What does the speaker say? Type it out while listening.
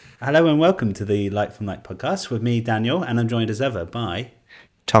Hello and welcome to the Light from Light podcast with me, Daniel, and I'm joined as ever by.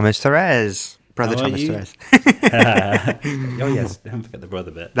 Thomas Therese. Brother How are Thomas you? Therese. Oh yes, don't forget the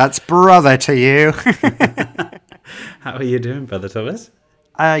brother bit. That's brother to you. How are you doing, brother Thomas?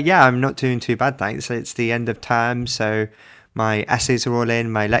 Yeah, I'm not doing too bad, thanks. It's the end of term, so my essays are all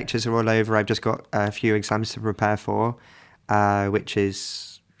in, my lectures are all over. I've just got a few exams to prepare for, which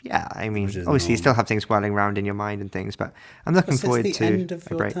is, yeah, I Which mean, is obviously you still normal. have things whirling around in your mind and things, but I'm looking Plus, it's forward the to end of a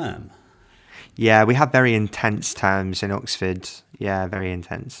your break. term. Yeah, we have very intense terms in Oxford. Yeah, very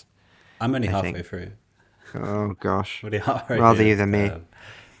intense, I'm only I halfway think. through. Oh, gosh. Really halfway Rather through you this than me. term.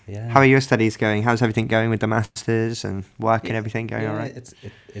 How Yeah. are your studies going? How's everything going with the masters and work and Yeah, everything going all yeah, right?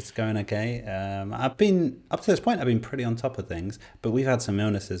 it's going okay. I've been up to this point. I've been pretty on top of things, but we've had some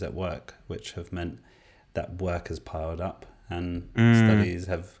illnesses at work, which have meant that work has piled up and Mm. studies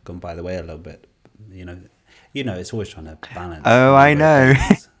have gone by the way a little bit. You know, it's always trying to balance a Oh, I number of know.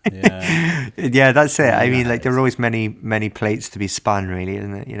 things. Yeah, Yeah, that's it. I you know mean, how like it there are is. always many plates to be spun, really,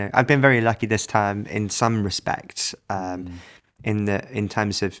 isn't it? I've been very lucky this time in some respects, in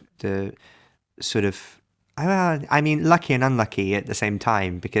terms of the sort of, I mean, lucky and unlucky at the same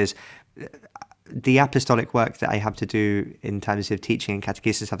time, because the apostolic work that I have to do in terms of teaching and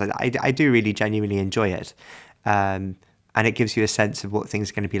catechesis and stuff like that, I do really genuinely enjoy it. Um, and it gives you a sense of what things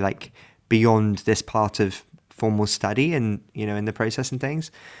are going to be like beyond this part of formal study and, in the process and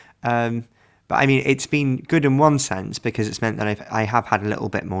things. Um, but I mean, it's been good in one sense because it's meant that I have had a little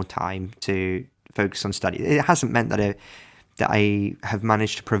bit more time to focus on study. It hasn't meant that I have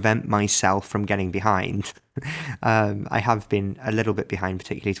managed to prevent myself from getting behind. I have been a little bit behind,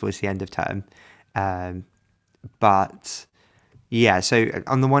 particularly towards the end of term. Um, but yeah, so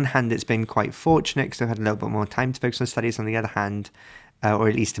on the one hand, it's been quite fortunate because I've had a little bit more time to focus on studies. On the other hand, or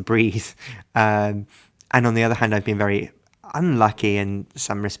at least to breathe. Um, and on the other hand, I've been very unlucky in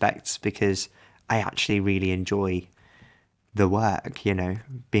some respects because I actually really enjoy the work,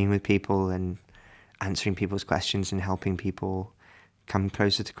 being with people and answering people's questions and helping people come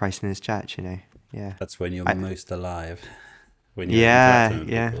closer to Christ and His church. Yeah. That's when you're I, most alive, when you're interacting yeah, with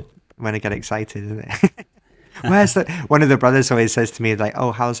yeah. people. When I get excited, isn't it? Where's the one of the brothers always says to me like,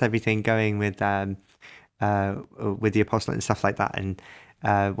 "Oh, how's everything going with the apostle and stuff like that?" And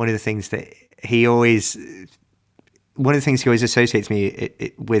one of the things that he always one of the things he always associates me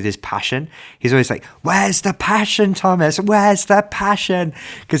with is passion. He's always like, "Where's the passion, Thomas? Where's the passion?"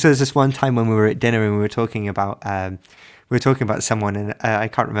 Because there was this one time when we were at dinner and we were talking about someone, and I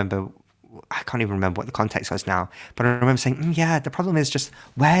can't remember. I can't even remember what the context was now, but I remember saying, "Yeah, the problem is just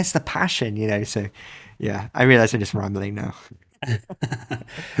where's the passion?" So, yeah, I realize I'm just rambling now.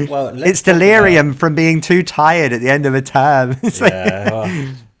 Well, let's It's talk delirium about. from being too tired at the end of a term. It's like, Yeah,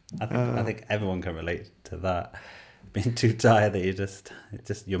 well, I think everyone can relate to that. Being too tired that it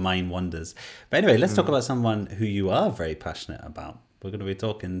just your mind wanders. But anyway, let's talk mm, about someone who you are very passionate about. We're going to be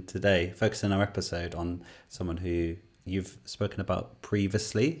talking today, focusing our episode on someone who you've spoken about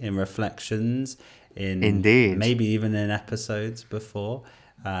previously in reflections, in indeed. maybe even in episodes before.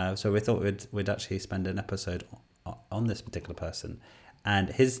 So we thought we'd actually spend an episode on this particular person, and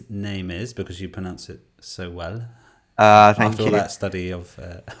his name is, because you pronounce it so well, after Thank all you. that study of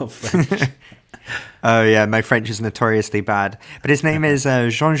French. Oh yeah, my French is notoriously bad. But his name is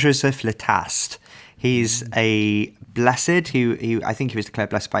Jean-Joseph Lataste. He's a blessed who I think he was declared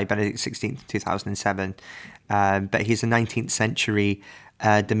blessed by Benedict XVI in 2007. But he's a 19th century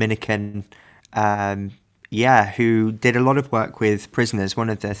Dominican, um, yeah, who did a lot of work with prisoners. One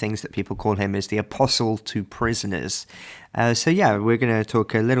of the things that people call him is the apostle to prisoners. So yeah, we're going to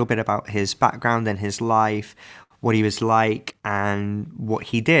talk a little bit about his background and his life, what he was like, and what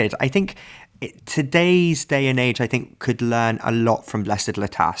he did. I think today's day and age, I think, could learn a lot from Blessed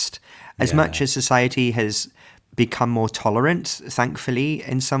Lataste. As much Yeah. as society has become more tolerant, thankfully,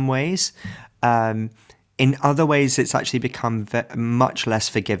 in some ways, um, in other ways, it's actually become much less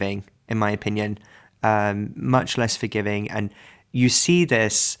forgiving, in my opinion. Much less forgiving. And you see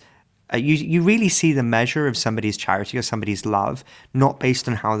this. You really see the measure of somebody's charity or somebody's love, not based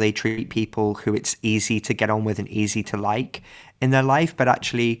on how they treat people who it's easy to get on with and easy to like in their life, but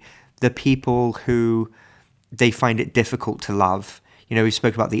actually the people who they find it difficult to love. We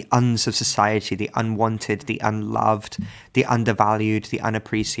spoke about the uns of society, the unwanted, the unloved, the undervalued, the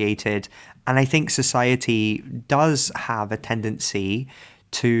unappreciated. And I think society does have a tendency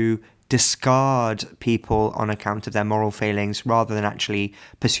to discard people on account of their moral failings rather than actually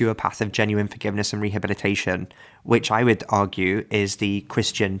pursue a path of genuine forgiveness and rehabilitation, which I would argue is the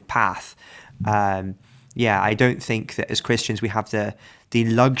Christian path. Yeah, I don't think that as Christians we have the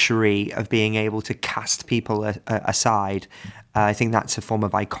luxury of being able to cast people aside. I think that's a form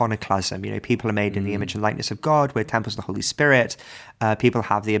of iconoclasm. People are made in the image and likeness of God. We're temples of the Holy Spirit. People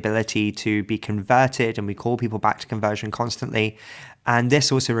have the ability to be converted, and we call people back to conversion constantly. And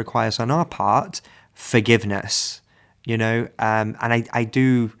this also requires on our part forgiveness, and I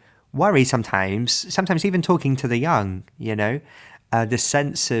do worry sometimes even talking to the young, the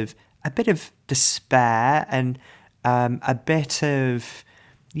sense of a bit of despair and a bit of,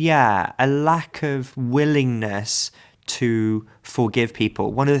 a lack of willingness to forgive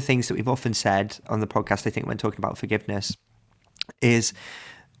people. One of the things that we've often said on the podcast, I think, when talking about forgiveness, is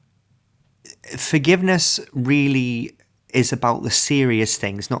forgiveness really is about the serious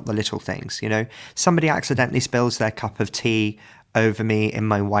things, not the little things. Somebody accidentally spills their cup of tea over me in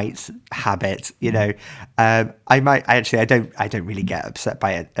my white habit. I don't really get upset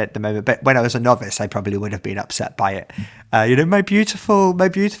by it at the moment, but when I was a novice I probably would have been upset by it. My beautiful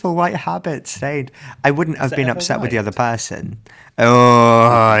white habit stained. I wouldn't have been upset with the other person.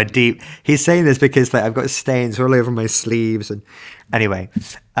 Oh, deep. He's saying this because I've got stains all over my sleeves, and anyway,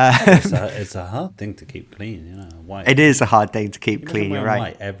 it's a hard thing to keep clean. White. It is a hard thing to keep clean. You're right.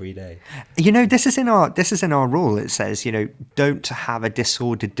 White every day. This is in our rule. It says, don't have a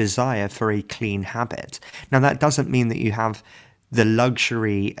disordered desire for a clean habit. Now that doesn't mean that you have the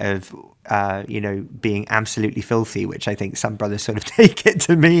luxury of being absolutely filthy, which I think some brothers sort of take it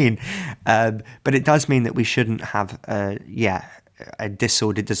to mean. But it does mean that we shouldn't have a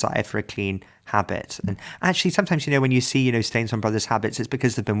disordered desire for a clean habit. And actually sometimes when you see stains on brothers' habits, it's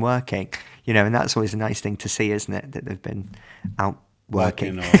because they've been working, and that's always a nice thing to see, isn't it, that they've been out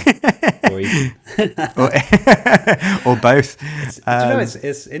working or eating. or both.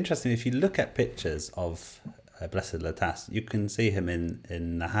 It's interesting if you look at pictures of Blessed Latas, you can see him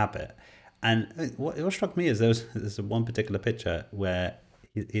in the habit, and what struck me is there's one particular picture where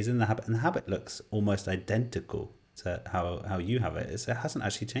he's in the habit, and the habit looks almost identical to how you have it. It hasn't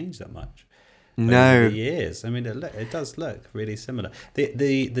actually changed that much over the years. I mean, it does look really similar.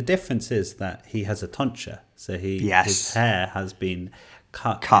 The difference is that he has a tonsure, so his hair has been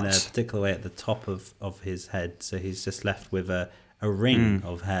cut in a particular way at the top of his head, so he's just left with a ring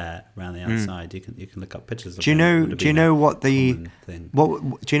of hair around the outside. You can look up pictures of it. Do you know what the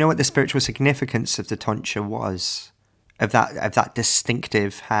spiritual significance of the tonsure was, of that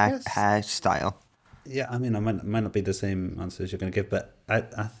distinctive hairstyle? Yeah, I mean, it might not be the same answer as you're going to give, but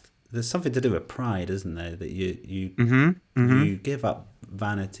there's something to do with pride, isn't there? That you give up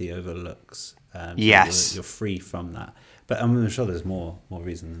vanity over looks. Yes, you're free from that. But I'm sure there's more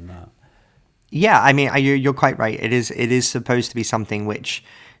reason than that. Yeah, I mean, you're quite right. It is supposed to be something which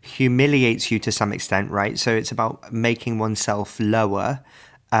humiliates you to some extent, right? So it's about making oneself lower.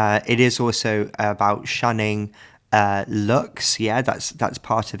 It is also about shunning looks. Yeah, that's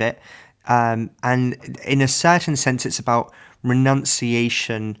part of it. And in a certain sense, it's about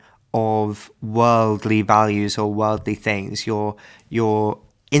renunciation of worldly values or worldly things. You're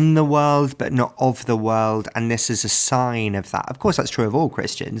in the world, but not of the world, and this is a sign of that. Of course, that's true of all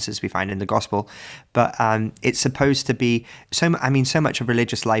Christians, as we find in the gospel, but it's supposed to be so much of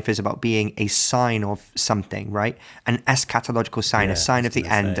religious life is about being a sign of something, right? An eschatological sign, a sign of the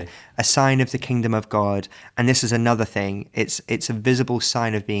end, a sign of the kingdom of God. And this is another thing. It's a visible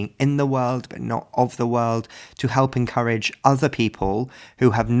sign of being in the world, but not of the world, to help encourage other people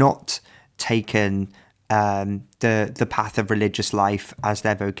who have not taken the path of religious life as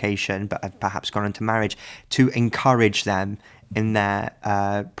their vocation, but have perhaps gone into marriage, to encourage them in their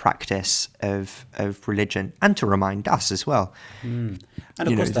practice of religion, and to remind us as well. And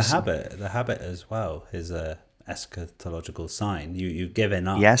of course, the habit as well is a eschatological sign. You've given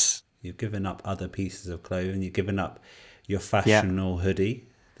up. Yes. You've given up other pieces of clothing. You've given up your fashionable hoodie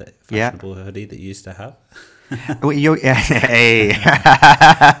that you used to have. Well, hey. I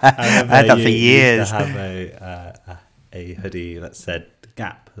had that for years. You used to have a hoodie that said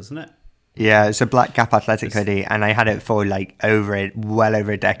Gap, wasn't it? Yeah, it's a black Gap athletic hoodie, and I had it for well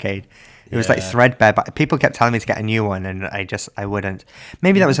over a decade. It was threadbare, but people kept telling me to get a new one, and I wouldn't.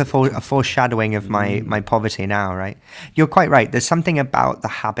 Maybe that was a foreshadowing of my poverty now, right? You're quite right. There's something about the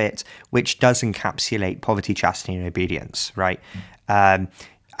habit which does encapsulate poverty, chastity, and obedience, right?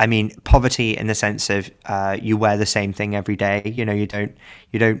 I mean, poverty in the sense of you wear the same thing every day. You don't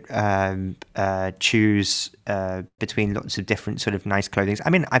choose between lots of different sort of nice clothing. I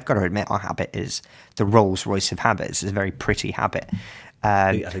mean, I've got to admit, our habit is the Rolls Royce of habits. It's a very pretty habit.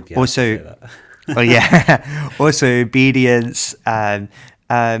 I think also, well, yeah. Also obedience.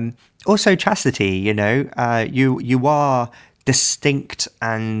 Also chastity. You are distinct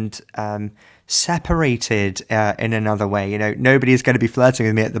and separated in another way. You know, nobody's going to be flirting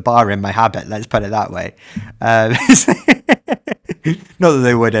with me at the bar in my habit. Let's put it that way. Not that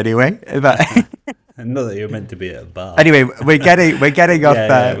they would anyway, but Not that you're meant to be at a bar. anyway, we're getting off.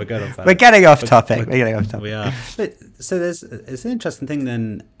 We're going off. We're getting off topic. We're getting off topic. We are. But, so it's an interesting thing.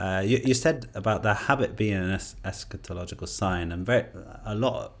 Then you said about the habit being an eschatological sign, and a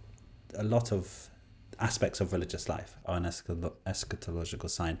lot of aspects of religious life are an eschatological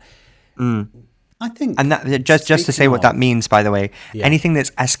sign. I think, and that just to say what that means, by the way, anything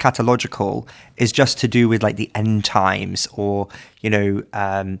that's eschatological is just to do with like the end times, or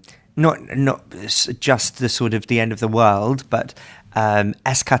not just the sort of the end of the world, but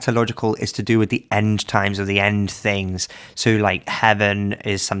eschatological is to do with the end times or the end things. So like heaven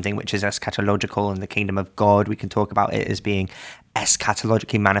is something which is eschatological, and the kingdom of God, we can talk about it as being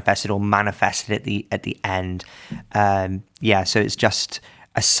eschatologically manifested or manifested at the end. So it's just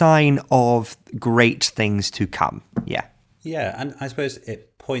a sign of great things to come. Yeah, and I suppose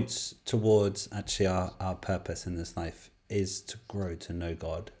it points towards actually our purpose in this life is to grow to know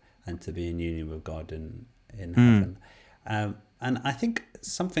God and to be in union with God in heaven. And I think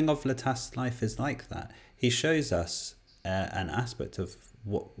something of Letas's life is like that. He shows us an aspect of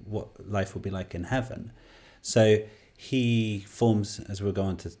what life will be like in heaven. So he forms, as we're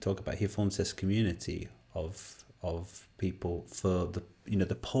going to talk about, he forms this community of people for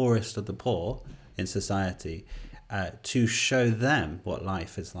the poorest of the poor in society, to show them what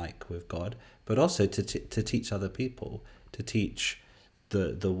life is like with God, but also to teach other people, to teach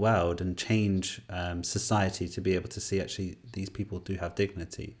the world and change society to be able to see actually these people do have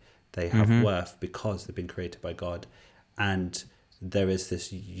dignity. They have worth because they've been created by God, and there is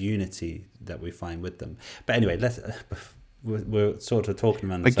this unity that we find with them. But anyway, we're sort of talking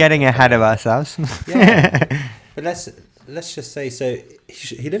around. We're getting ahead of ourselves. Yeah, but let's just say, so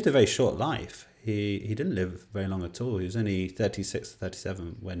he lived a very short life. He didn't live very long at all. He was only 36 or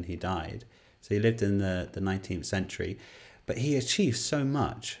 37 when he died. So he lived in the 19th century, but he achieved so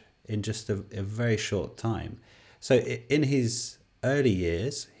much in just a very short time. So in his early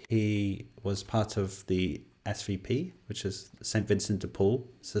years, he was part of the SVP, which is St. Vincent de Paul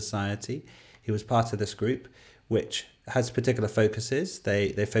Society. He was part of this group, which has particular focuses.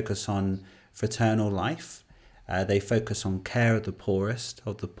 They focus on fraternal life. They focus on care of the poorest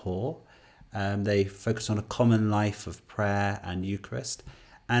of the poor. They focus on a common life of prayer and Eucharist.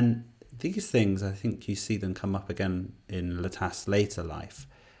 And these things, I think you see them come up again in Letas's later life.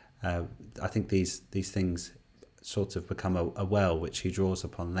 I think these things sort of become a well which he draws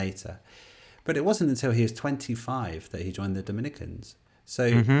upon later. But it wasn't until he was 25 that he joined the Dominicans.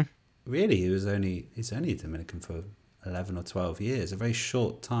 So really, he's only a Dominican for 11 or 12 years, a very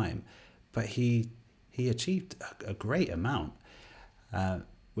short time. But he achieved a great amount,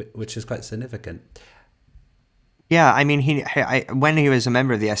 which is quite significant. Yeah, I mean, when he was a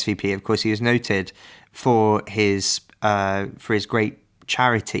member of the SVP, of course, he was noted for his great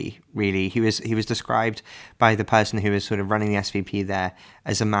charity. Really, he was described by the person who was sort of running the SVP there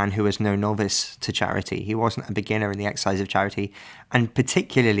as a man who was no novice to charity. He wasn't a beginner in the exercise of charity, and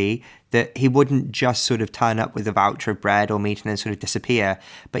particularly that he wouldn't just sort of turn up with a voucher of bread or meat and then sort of disappear,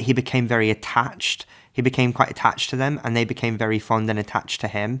 but he became very attached. He became quite attached to them, and they became very fond and attached to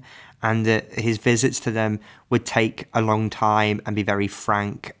him. And his visits to them would take a long time and be very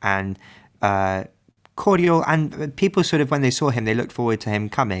frank and cordial. And people sort of, when they saw him, they looked forward to him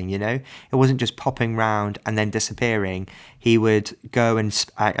coming, you know. It wasn't just popping round and then disappearing. He would go and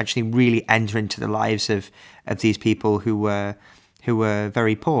actually really enter into the lives of these people who were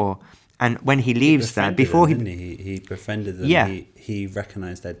very poor. And when he leaves there, before he befriended them, yeah. he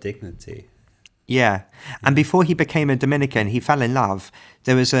recognized their dignity. Yeah. And before he became a Dominican, he fell in love.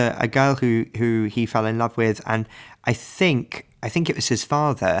 There was a girl who he fell in love with, and I think it was his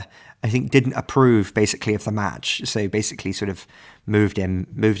father, I think, didn't approve basically of the match. So basically sort of moved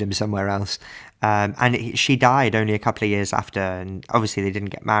him somewhere else. And she died only a couple of years after, and obviously they didn't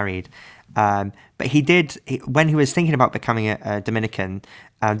get married. But when he was thinking about becoming a Dominican,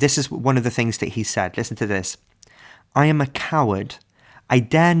 this is one of the things that he said. Listen to this. "I am a coward. I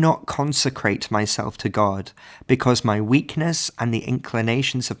dare not consecrate myself to God because my weakness and the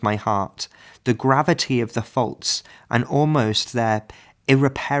inclinations of my heart, the gravity of the faults and almost their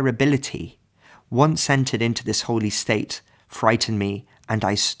irreparability, once entered into this holy state, frighten me and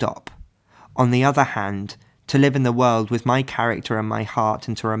I stop. On the other hand, to live in the world with my character and my heart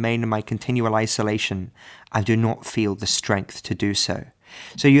and to remain in my continual isolation, I do not feel the strength to do so."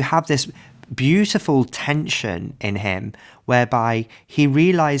 So you have this beautiful tension in him whereby he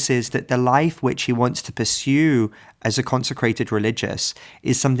realizes that the life which he wants to pursue as a consecrated religious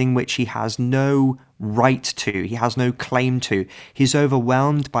is something which he has no right to, he has no claim to. He's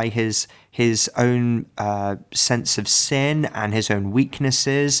overwhelmed by his own sense of sin and his own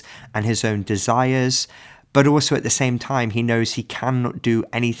weaknesses and his own desires, but also at the same time he knows he cannot do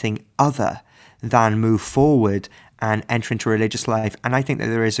anything other than move forward and enter into religious life. And I think that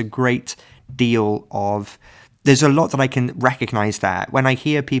there is a great deal of, there's a lot that I can recognize there. When I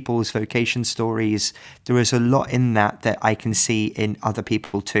hear people's vocation stories, there is a lot in that I can see in other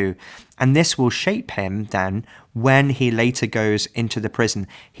people too. And this will shape him then when he later goes into the prison.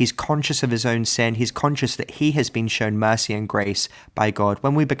 He's conscious of his own sin. He's conscious that he has been shown mercy and grace by God.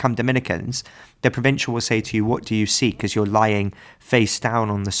 When we become Dominicans, the provincial will say to you, "What do you seek?" as you're lying face down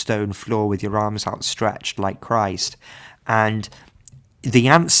on the stone floor with your arms outstretched like Christ. And the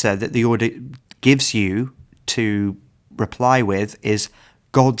answer that the order gives you to reply with is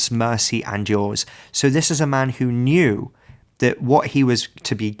God's mercy and yours. So this is a man who knew that what he was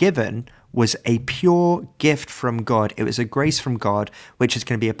to be given was a pure gift from God. It was a grace from God, which is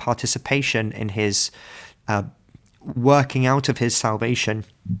going to be a participation in his working out of his salvation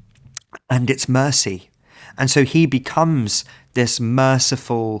and its mercy. And so he becomes this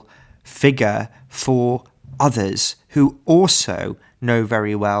merciful figure for others who also know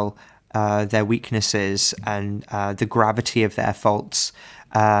very well their weaknesses and the gravity of their faults,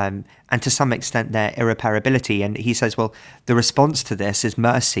 and to some extent their irreparability. And he says, well, the response to this is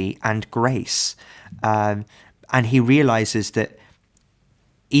mercy and grace. And he realizes that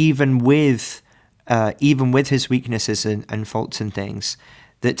even with his weaknesses and faults and things,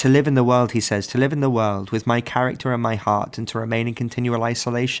 that to live in the world, he says, to live in the world with my character and my heart and to remain in continual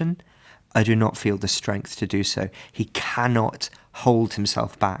isolation, I do not feel the strength to do so. He cannot hold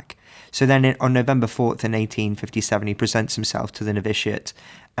himself back. So then on November 4th in 1857, he presents himself to the novitiate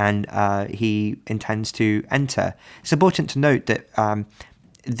and he intends to enter. It's important to note that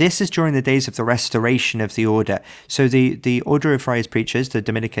this is during the days of the restoration of the order. So the Order of Friars Preachers, the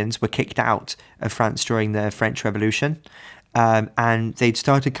Dominicans, were kicked out of France during the French Revolution. And they'd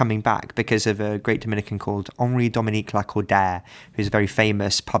started coming back because of a great Dominican called Henri Dominique Lacordaire, who's a very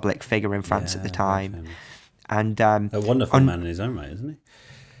famous public figure in France at the time. And a wonderful man in his own right, isn't he?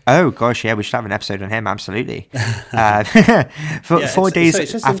 Oh gosh, yeah, we should have an episode on him. Absolutely. 4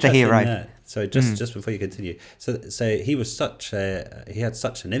 days after he arrived. So just before you continue, so he was he had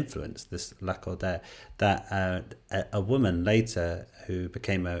such an influence, this Lacordaire, that a woman later who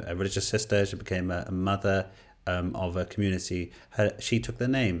became a religious sister, she became a mother of a community. She took the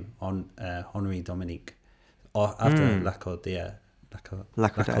name on Henri Dominique, or after Lacordaire.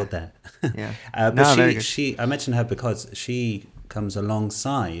 Lacordaire. Yeah. But I mentioned her because she comes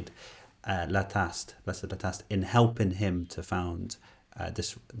alongside Blessed Lataste, in helping him to found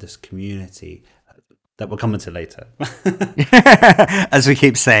this community that we'll come into later. As we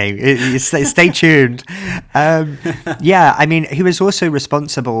keep saying, stay tuned. Yeah, I mean, he was also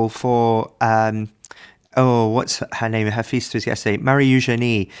responsible for what's her name? Her feast was yesterday, Marie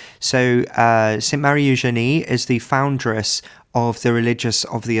Eugenie. So Saint Marie Eugenie is the foundress of the Religious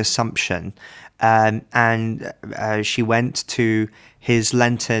of the Assumption. And she went to his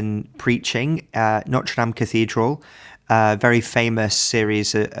Lenten preaching at Notre Dame Cathedral, a very famous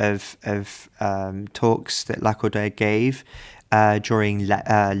series of talks that Lacordaire gave during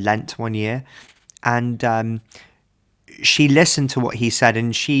Lent one year. And she listened to what he said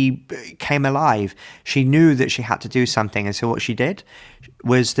and she came alive. She knew that she had to do something. And so what she did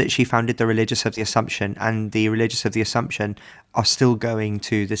was that she founded the Religious of the Assumption, and the Religious of the Assumption are still going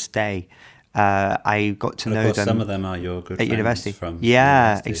to this day. I got to know them. Some of them are your good friends university. From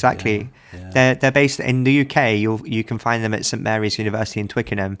university. Exactly. Yeah. They're based in the UK. You can find them at St Mary's University in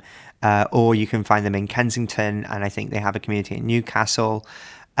Twickenham, or you can find them in Kensington, and I think they have a community in Newcastle.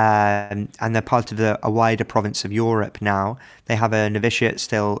 And they're part of a wider province of Europe now. They have a novitiate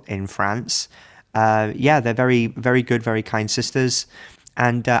still in France. They're very, very good, very kind sisters.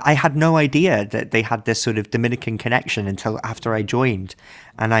 And I had no idea that they had this sort of Dominican connection until after I joined,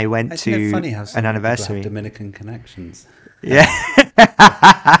 and I went to funny how an anniversary. Have Dominican connections. Yeah,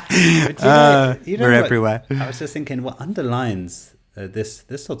 we're everywhere. I was just thinking, what underlines this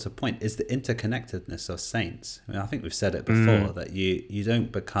sort of point is the interconnectedness of saints. I mean, I think we've said it before that you don't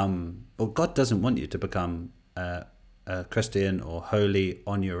become, or God doesn't want you to become a Christian or holy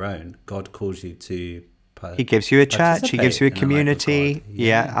on your own. God calls you to. He gives you a church. He gives you a community.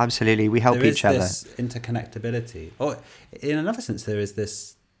 Yeah, absolutely. We help each other. There is this interconnectability, or in another sense, there is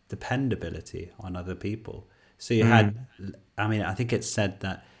this dependability on other people. So you had, I mean, I think it's said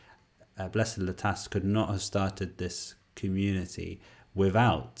that Blessed Latas could not have started this community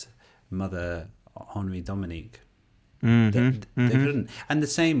without Mother Henri Dominique. They couldn't. And the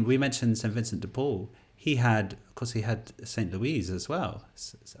same, we mentioned St. Vincent de Paul. He had, of course, he had St. Louise as well.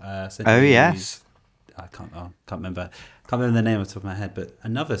 St. Oh, Louise, yes. I can't remember the name off the top of my head, but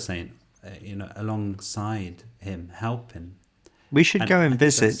another saint, alongside him, helping. We should go and I think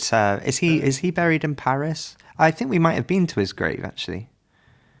visit. Is he buried in Paris? I think we might have been to his grave, actually.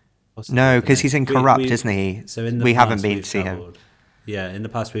 possibly, I No, don't because know. he's in Corrupt, isn't he? So in the We past, haven't been we've to see him. travelled. Yeah, in the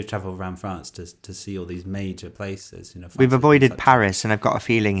past we've travelled around France to see all these major places. France We've has been avoided such a- Paris, and I've got a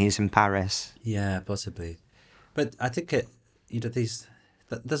feeling he's in Paris. Yeah, possibly. But I think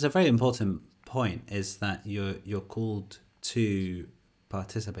there's a very important point is that you're called to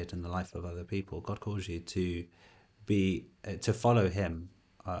participate in the life of other people. God calls you to be to follow Him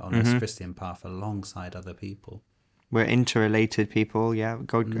on this Christian path alongside other people. We're interrelated people, yeah.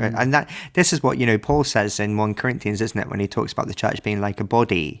 God, and this is what Paul says in 1 Corinthians, isn't it, when he talks about the church being like a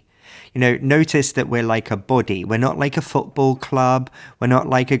body. Notice that we're like a body. We're not like a football club. We're not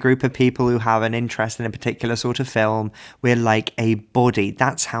like a group of people who have an interest in a particular sort of film. We're like a body.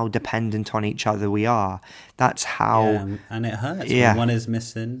 That's how dependent on each other we are. That's how. Yeah, and it hurts Yeah. when one is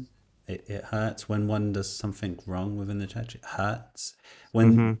missing. It hurts when one does something wrong within the church. It hurts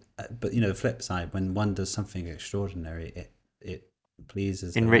when, but the flip side, when one does something extraordinary, it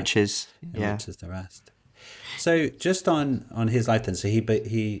pleases, Enriches. enriches the rest. So just on his life then, so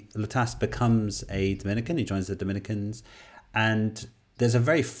Latas becomes a Dominican. He joins the Dominicans, and there's a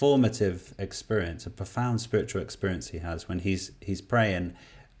very formative experience, a profound spiritual experience he has when he's praying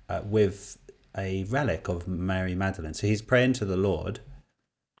with a relic of Mary Magdalene. So he's praying to the Lord.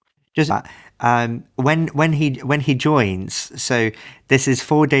 Just when he joins, so this is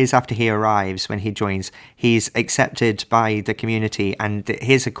 4 days after he arrives. When he joins, he's accepted by the community, and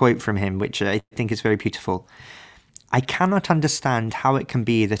here's a quote from him, which I think is very beautiful. "I cannot understand how it can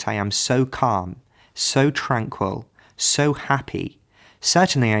be that I am so calm, so tranquil, so happy.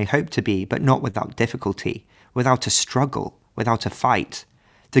 Certainly I hope to be, but not without difficulty, without a struggle, without a fight.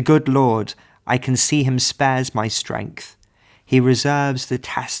 The good Lord, I can see him spares my strength. He reserves the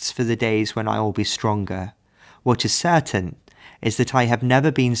tests for the days when I will be stronger. What is certain is that I have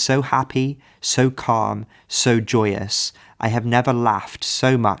never been so happy, so calm, so joyous. I have never laughed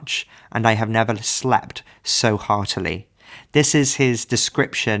so much, and I have never slept so heartily." This is his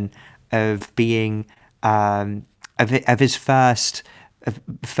description of being of his first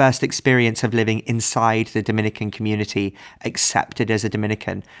experience of living inside the Dominican community, accepted as a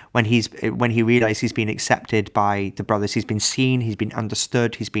Dominican. When he realized he's been accepted by the brothers, he's been seen, he's been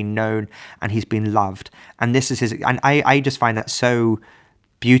understood, he's been known, and he's been loved. And this is his. And I just find that so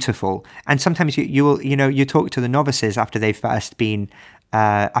beautiful. And sometimes you talk to the novices after they've first been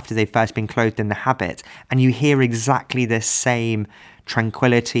clothed in the habit, and you hear exactly this same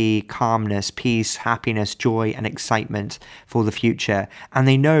tranquility, calmness, peace, happiness, joy, and excitement for the future. And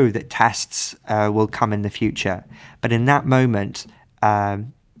they know that tests will come in the future. But in that moment,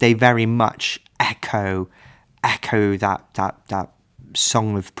 they very much echo that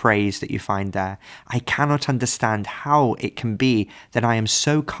song of praise that you find there. "I cannot understand how it can be that I am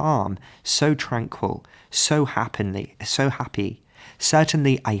so calm, so tranquil, so happy.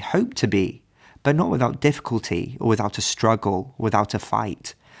 Certainly I hope to be, but not without difficulty or without a struggle, without a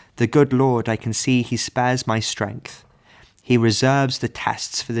fight. The good Lord, I can see he spares my strength. He reserves the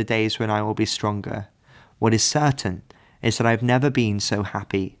tests for the days when I will be stronger. What is certain is that I've never been so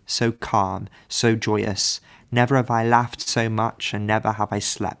happy, so calm, so joyous. Never have I laughed so much, and never have I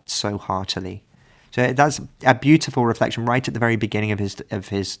slept so heartily." So that's a beautiful reflection right at the very beginning of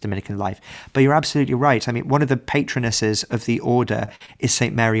his Dominican life. But you're absolutely right. I mean, one of the patronesses of the order is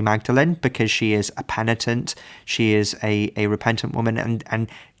St. Mary Magdalene, because she is a penitent. She is a repentant woman. And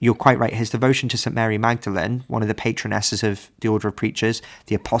you're quite right. His devotion to St. Mary Magdalene, one of the patronesses of the order of preachers,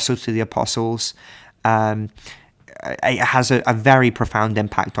 the apostle to the apostles, it has a very profound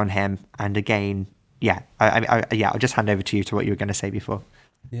impact on him. And again, I'll just hand over to you to what you were going to say before.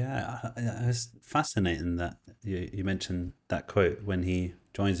 Yeah, it's fascinating that you mentioned that quote when he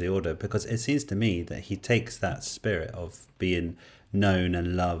joins the order, because it seems to me that he takes that spirit of being known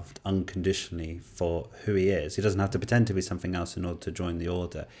and loved unconditionally for who he is. He doesn't have to pretend to be something else in order to join the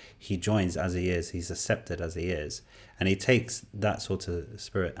order. He joins as he is. He's accepted as he is, and he takes that sort of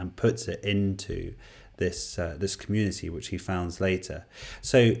spirit and puts it into this community which he founds later.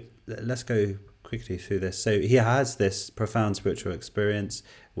 So let's go quickly through this. So he has this profound spiritual experience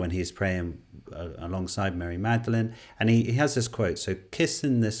when he's praying alongside Mary Magdalene, and he has this quote: "So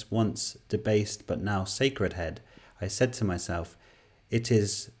kissing this once debased but now sacred head, I said to myself, It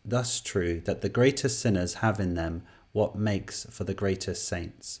is thus true that the greatest sinners have in them what makes for the greatest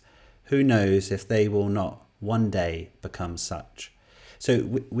saints. Who knows if they will not one day become such?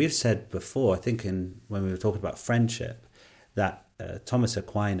 So we've said before, I think when we were talking about friendship, that Thomas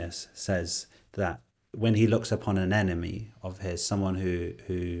Aquinas says that when he looks upon an enemy of his, someone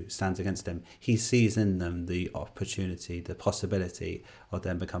who stands against him, he sees in them the opportunity, the possibility of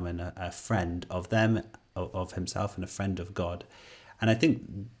them becoming a friend of them, of himself, and a friend of God. And I think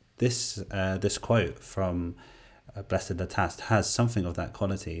this quote from Blessed Lataste has something of that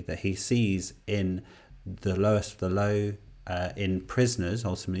quality, that he sees in the lowest of the low, in prisoners.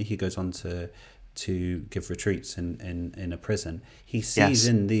 Ultimately, he goes on to give retreats in a prison. He sees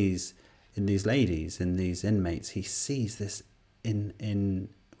in these ladies, in these inmates, he sees this inherent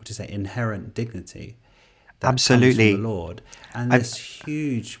dignity that Absolutely. comes from the Lord, and this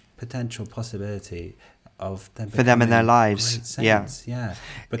huge potential possibility of them for them in their lives. Great saints,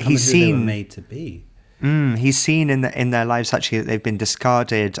 becoming He's who they were made to be. He's seen in their lives actually that they've been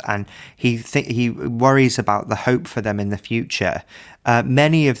discarded, and he worries about the hope for them in the future.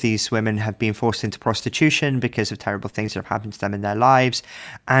 Many of these women have been forced into prostitution because of terrible things that have happened to them in their lives,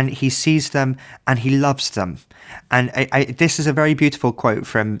 and he sees them and he loves them. And this is a very beautiful quote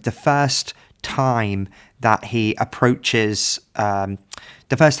from the first time that he approaches, the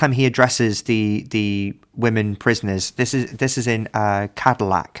first time he addresses the women prisoners. This is in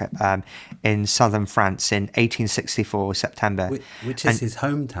Cadillac, in southern France in 1864 September, which is his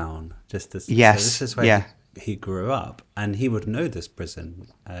hometown. Yes, so this is where he grew up, and he would know this prison.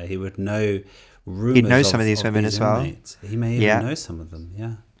 He would know rumors. He'd know some of these women as well. Inmates. He may even know some of them.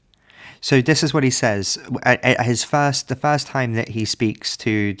 Yeah. So this is what he says at the first time that he speaks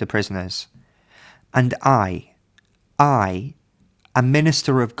to the prisoners. And I, a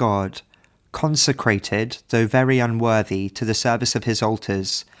minister of God, consecrated, though very unworthy, to the service of his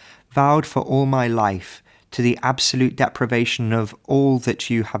altars, vowed for all my life to the absolute deprivation of all that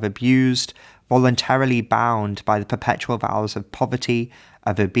you have abused, voluntarily bound by the perpetual vows of poverty,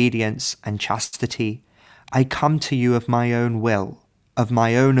 of obedience and chastity, I come to you of my own will, of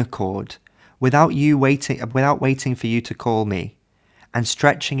my own accord, without waiting for you to call me, and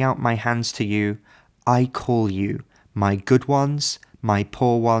stretching out my hands to you, I call you, my good ones, my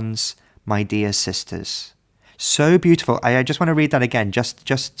poor ones, my dear sisters. So beautiful. I just want to read that again,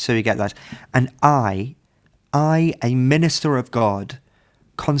 just so you get that. And I, a minister of God,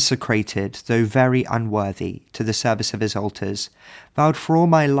 consecrated, though very unworthy, to the service of his altars, vowed for all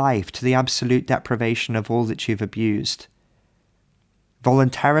my life to the absolute deprivation of all that you've abused,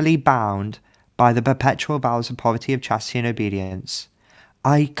 voluntarily bound by the perpetual vows of poverty, of chastity and obedience,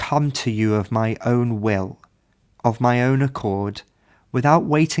 I come to you of my own will, of my own accord, without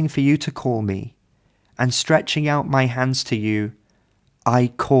waiting for you to call me, and stretching out my hands to you, I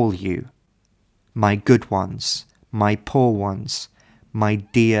call you, my good ones, my poor ones, my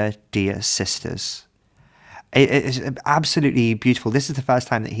dear, dear sisters. It's absolutely beautiful. This is the first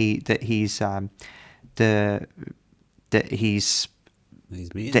time that he's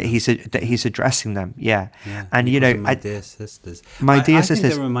addressing them. And my dear sisters. My dear I sisters.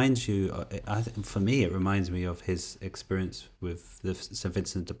 think that reminds you. For me, it reminds me of his experience with the St.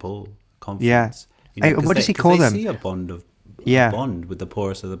 Vincent de Paul conference. What does he call them? They see a bond with the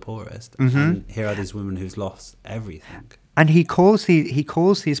poorest of the poorest, and here are these women who's lost everything. And he calls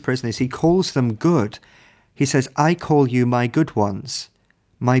these prisoners. He calls them good. He says, "I call you my good ones,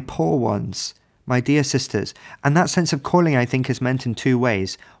 my poor ones, my dear sisters." And that sense of calling, I think, is meant in two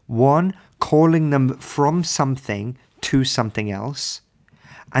ways. One, calling them from something to something else,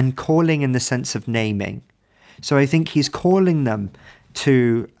 and calling in the sense of naming. So I think he's calling them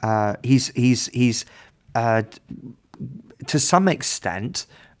to to some extent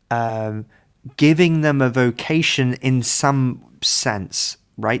giving them a vocation in some sense,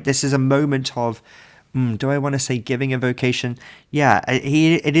 right? This is a moment of, do I want to say giving a vocation? Yeah,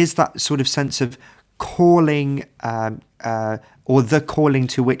 it is that sort of sense of calling, or the calling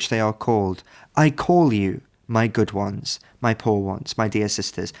to which they are called. I call you, my good ones, my poor ones, my dear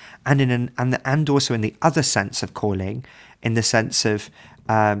sisters, and also in the other sense of calling, in the sense of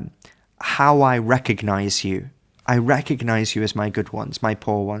how I recognize you. I recognize you as my good ones, my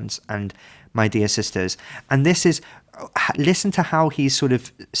poor ones, and my dear sisters. And this is, listen to how he's sort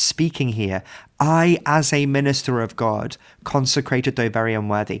of speaking here. I, as a minister of God, consecrated though very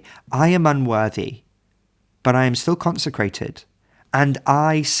unworthy. I am unworthy, but I am still consecrated. And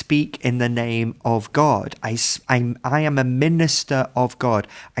I speak in the name of God. I am a minister of God.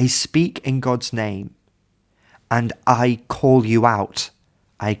 I speak in God's name. And I call you out.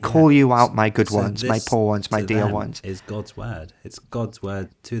 I call you out, my good So ones, my this poor ones, my to dear them ones. is God's word. It's God's word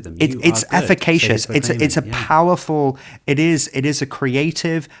to them. It's You are good. efficacious. So he's It's a proclaiming, powerful. It is a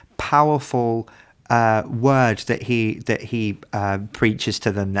creative, powerful word that he preaches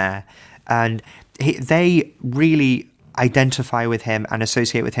to them there, and they really identify with him and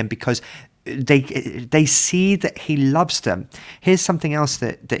associate with him because they see that he loves them. Here's something else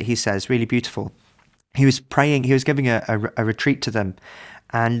that he says, really beautiful. He was praying. He was giving a retreat to them,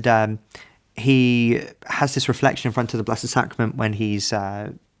 and he has this reflection in front of the Blessed Sacrament when he's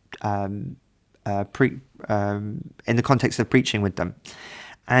in the context of preaching with them,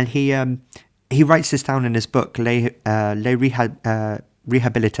 and he writes this down in his book, Rehabilite,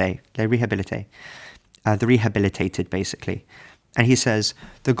 the Rehabilitated, basically. And he says,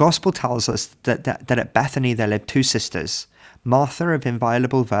 the Gospel tells us that at Bethany there lived two sisters, Martha of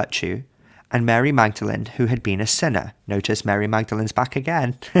inviolable virtue, and Mary Magdalene, who had been a sinner. Notice Mary Magdalene's back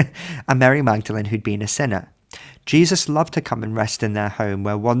again. And Mary Magdalene, who'd been a sinner. Jesus loved to come and rest in their home,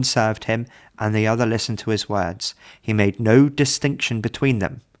 where one served him and the other listened to his words. He made no distinction between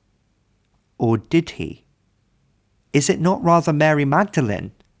them. Or did he? Is it not rather Mary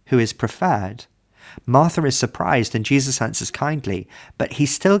Magdalene who is preferred? Martha is surprised and Jesus answers kindly, but he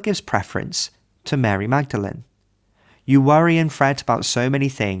still gives preference to Mary Magdalene. You worry and fret about so many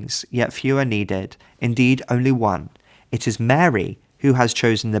things, yet few are needed, indeed only one. It is Mary who has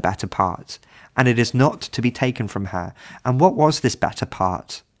chosen the better part, and it is not to be taken from her. And what was this better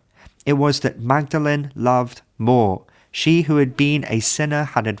part? It was that Magdalene loved more. She who had been a sinner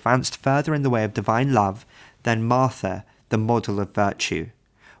had advanced further in the way of divine love than Martha, the model of virtue.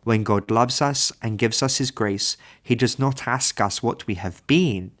 When God loves us and gives us his grace, he does not ask us what we have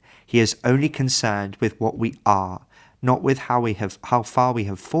been. He is only concerned with what we are, not with how far we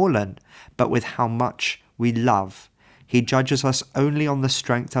have fallen, but with how much we love. He judges us only on the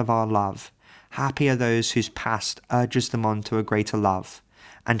strength of our love. Happy are those whose past urges them on to a greater love,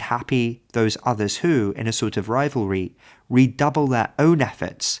 and happy those others who, in a sort of rivalry, redouble their own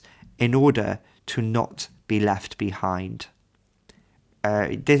efforts in order to not be left behind.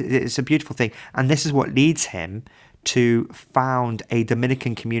 It's a beautiful thing, and this is what leads him to found a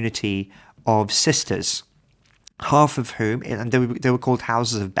Dominican community of sisters, half of whom, and they were called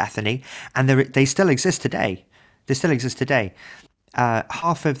Houses of Bethany, and they still exist today. They still exist today.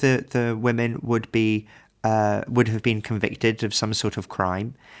 Half of the women would have been convicted of some sort of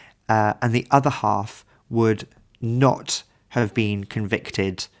crime, and the other half would not have been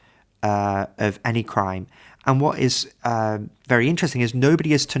convicted of any crime. And what is very interesting is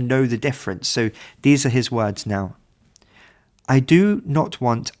nobody is to know the difference. So these are his words now. I do not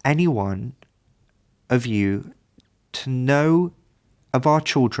want any one of you to know of our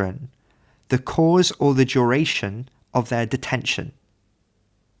children the cause or the duration of their detention.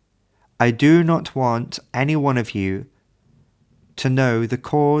 I do not want any one of you to know the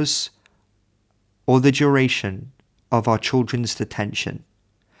cause or the duration of our children's detention.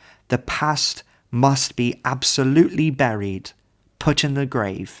 The past must be absolutely buried, put in the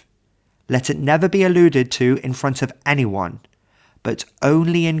grave. Let it never be alluded to in front of anyone, but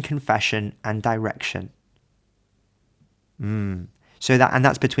only in confession and direction. So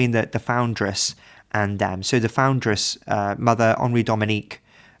that's between the foundress and them. So the foundress, Mother Henri Dominique,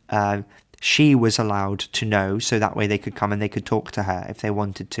 she was allowed to know, so that way they could come and they could talk to her if they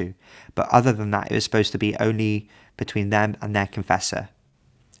wanted to. But other than that, it was supposed to be only between them and their confessor.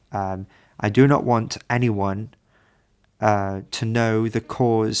 I do not want anyone to know the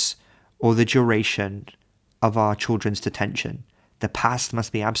cause or the duration of our children's detention. The past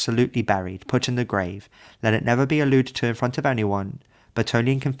must be absolutely buried, put in the grave. Let it never be alluded to in front of anyone, but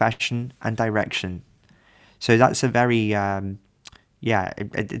only in confession and direction. So that's a very,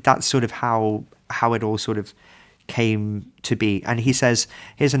 that's sort of how it all sort of came to be. And he says,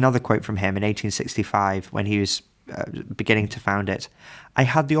 here's another quote from him in 1865 when he was beginning to found it. I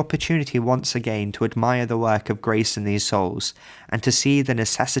had the opportunity once again to admire the work of grace in these souls and to see the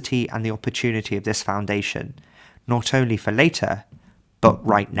necessity and the opportunity of this foundation, not only for later, but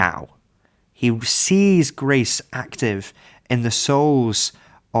right now. He sees grace active in the souls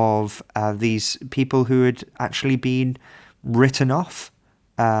of these people who had actually been written off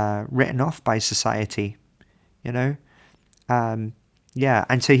by society, you know. And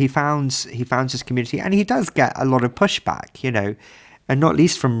so he founds his community, and he does get a lot of pushback, you know, and not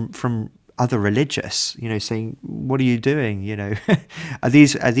least from other religious, you know, saying, "What are you doing? You know, are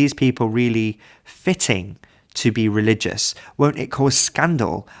these people really fitting to be religious? Won't it cause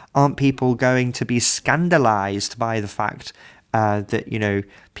scandal? Aren't people going to be scandalized by the fact that, you know,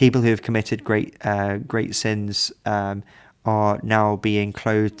 people who have committed great sins are now being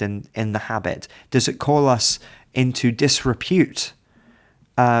clothed in the habit? Does it call us into disrepute?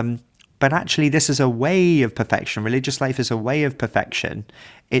 But actually, this is a way of perfection. Religious life is a way of perfection.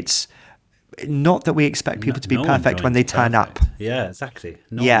 It's not that we expect people to be No one perfect when joins they turn up. perfect. Yeah, exactly.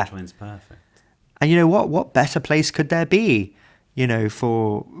 No one Yeah. joins perfect. And you know what? What better place could there be,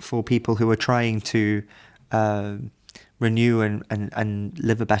 for people who are trying to renew and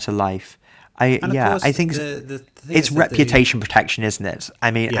live a better life? And of I course, think the thing it's is that reputation protection, isn't it? I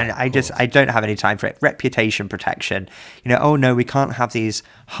mean, yeah, and of I course. don't have any time for it. Reputation protection. Oh no, we can't have these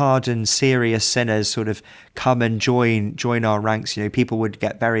hardened, serious sinners sort of come and join our ranks. People would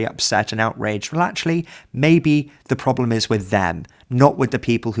get very upset and outraged. Well, actually, maybe the problem is with them, not with the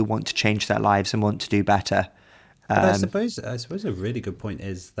people who want to change their lives and want to do better. But I suppose a really good point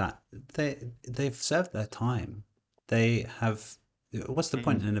is that they've served their time. They have. What's the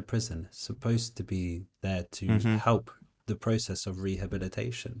point in a prison? It's supposed to be there to Mm-hmm. help the process of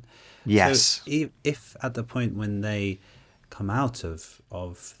rehabilitation. So Yes. if at the point when they come out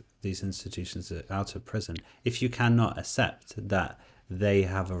of these institutions, out of prison, if you cannot accept that they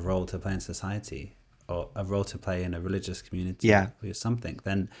have a role to play in society or a role to play in a religious community Yeah. or something,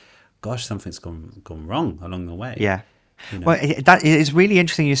 then gosh, something's gone wrong along the way. Yeah. You know, Well, that is really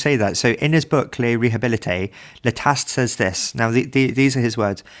interesting you say that. So in his book, Les Rehabilités, Lataste says this. Now, these are his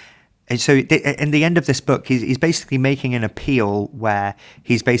words. And so in the end of this book, he's basically making an appeal where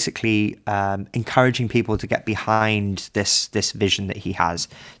he's basically encouraging people to get behind this vision that he has.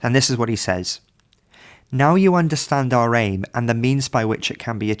 And this is what he says. Now you understand our aim and the means by which it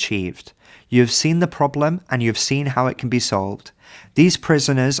can be achieved. You have seen the problem and you have seen how it can be solved. These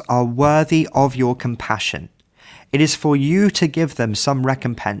prisoners are worthy of your compassion. It is for you to give them some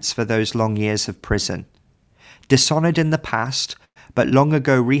recompense for those long years of prison. Dishonored in the past, but long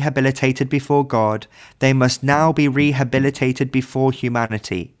ago rehabilitated before God, they must now be rehabilitated before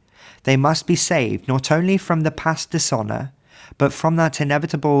humanity. They must be saved not only from the past dishonor, but from that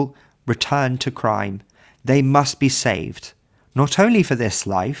inevitable return to crime. They must be saved, not only for this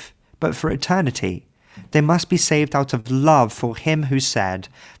life, but for eternity. They must be saved out of love for him who said,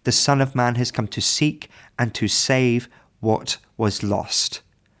 "The Son of Man has come to seek and to save what was lost."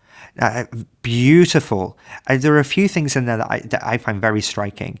 Beautiful. There are a few things in there that I find very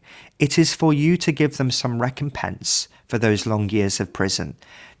striking. It is for you to give them some recompense for those long years of prison.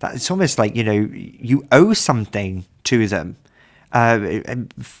 That it's almost like you owe something to them.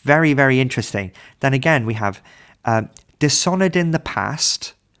 Very, very interesting. Then again, we have dishonored in the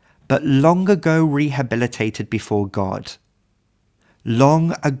past, but long ago rehabilitated before God.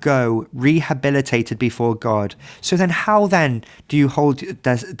 Long ago rehabilitated before God. So then how then do you hold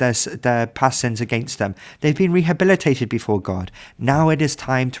their past sins against them? They've been rehabilitated before God. Now it is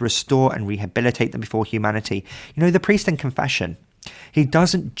time to restore and rehabilitate them before humanity. The priest in confession, he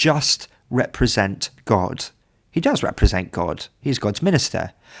doesn't just represent God. He does represent God. He's God's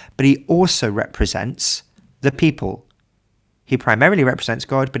minister. But he also represents the people. He primarily represents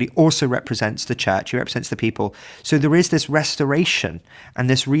God, but he also represents the church. He represents the people. So there is this restoration and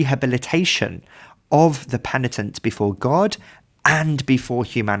this rehabilitation of the penitent before God and before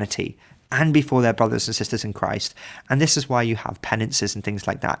humanity and before their brothers and sisters in Christ. And this is why you have penances and things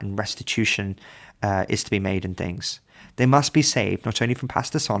like that, and restitution is to be made and things. They must be saved not only from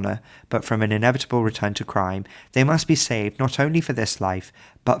past dishonor, but from an inevitable return to crime. They must be saved not only for this life,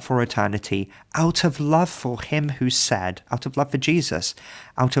 but for eternity, out of love for him who said, out of love for Jesus,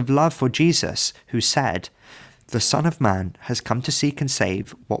 out of love for Jesus who said, "The Son of Man has come to seek and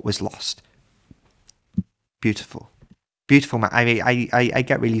save what was lost." Beautiful. Beautiful, man. I mean, I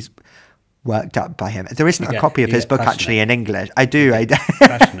get really worked up by him. There isn't a copy of his book actually in English. I do. I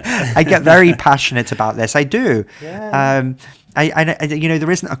get very passionate about this. I do. yeah.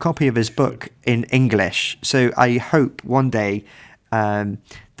 There isn't a copy of his book in English, so I hope one day that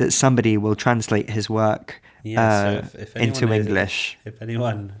somebody will translate his work So if into English. if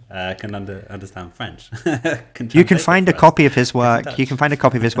anyone can understand French, You can find a copy of his Get in work. You touch. can find a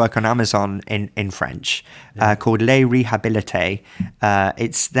copy of his work on Amazon in French, called Les Rehabilités.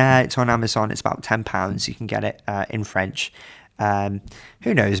 It's there. It's on Amazon. It's about £10. You can get it in French.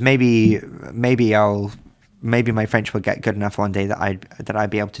 Who knows? Maybe my French will get good enough one day that I'd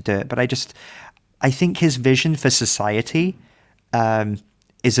be able to do it. But I think his vision for society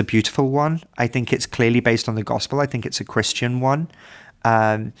is a beautiful one. I think it's clearly based on the gospel. I think it's a Christian one.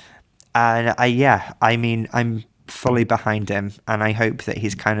 And I'm fully behind him, and I hope that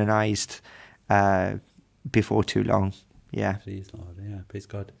he's canonized before too long. Yeah. Please, Lord. Yeah, please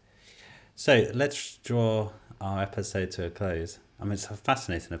God. So let's draw our episode to a close. I mean, it's a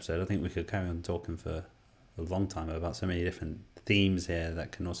fascinating episode. I think we could carry on talking for a long time about so many different themes here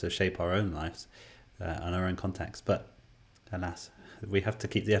that can also shape our own lives and our own context. But alas, we have to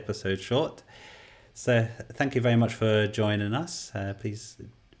keep the episode short. So thank you very much for joining us. Please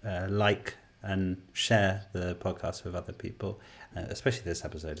like and share the podcast with other people, especially this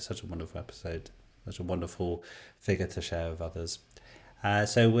episode. It's such a wonderful episode, such a wonderful figure to share with others.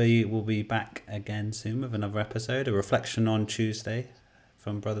 So we will be back again soon with another episode, a reflection on Tuesday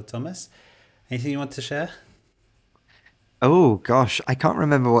from Brother Thomas. Anything you want to share? Oh gosh, I can't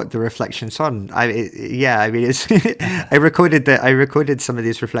remember what the reflections on. I mean, it's I recorded some of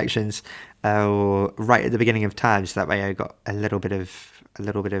these reflections right at the beginning of time, so that way I got a little bit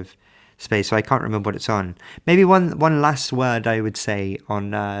of space. So I can't remember what it's on. Maybe one last word I would say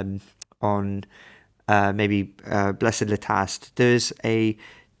on Blessed Lataste. There's a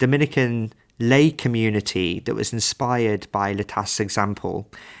Dominican lay community that was inspired by Lataste's example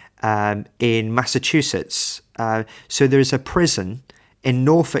in Massachusetts. So there's a prison in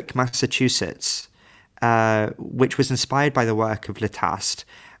Norfolk, Massachusetts, which was inspired by the work of Lataste,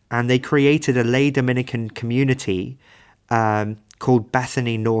 and they created a lay Dominican community called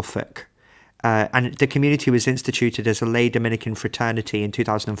Bethany, Norfolk. And the community was instituted as a lay Dominican fraternity in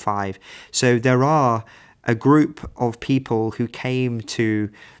 2005. So there are a group of people who came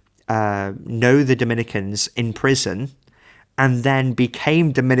to know the Dominicans in prison and then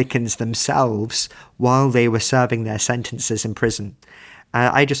became Dominicans themselves while they were serving their sentences in prison.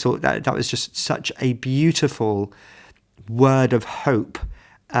 I just thought that was just such a beautiful word of hope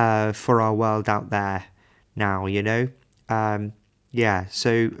for our world out there now, you know? Yeah,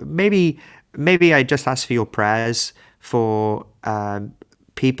 so maybe I just ask for your prayers for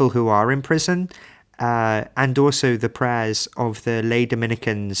people who are in prison, and also the prayers of the lay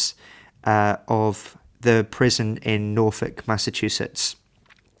Dominicans of the prison in Norfolk, Massachusetts.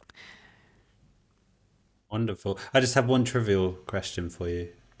 Wonderful. I just have one trivial question for you,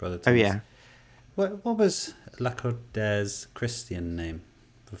 Brother Oh Thomas. yeah. What was Lacordaire's Christian name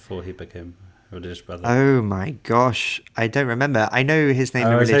before he became a religious brother? Oh my gosh, I don't remember. I know his name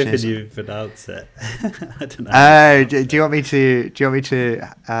in I was religion hoping is. you pronounce it. I don't know. Oh, do you want me to? Do you want me to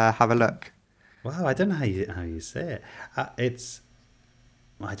have a look? Wow, I don't know how you say it. It's,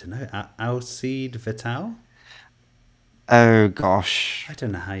 I don't know, Alcide Vital? Oh gosh. I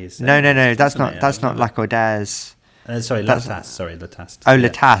don't know how you say No, it. no, no. It's That's not. fascinating. That's I've not never- Lacordaire's. Sorry, That's Lataste. Sorry, Lataste. Oh, Yeah.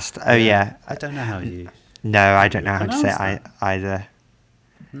 Lataste. Oh yeah. I don't know how you No, I don't know how to say pronounce it either.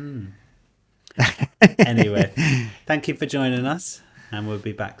 Anyway, thank you for joining us, and we'll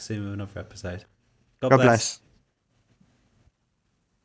be back soon with another episode. God God bless. bless.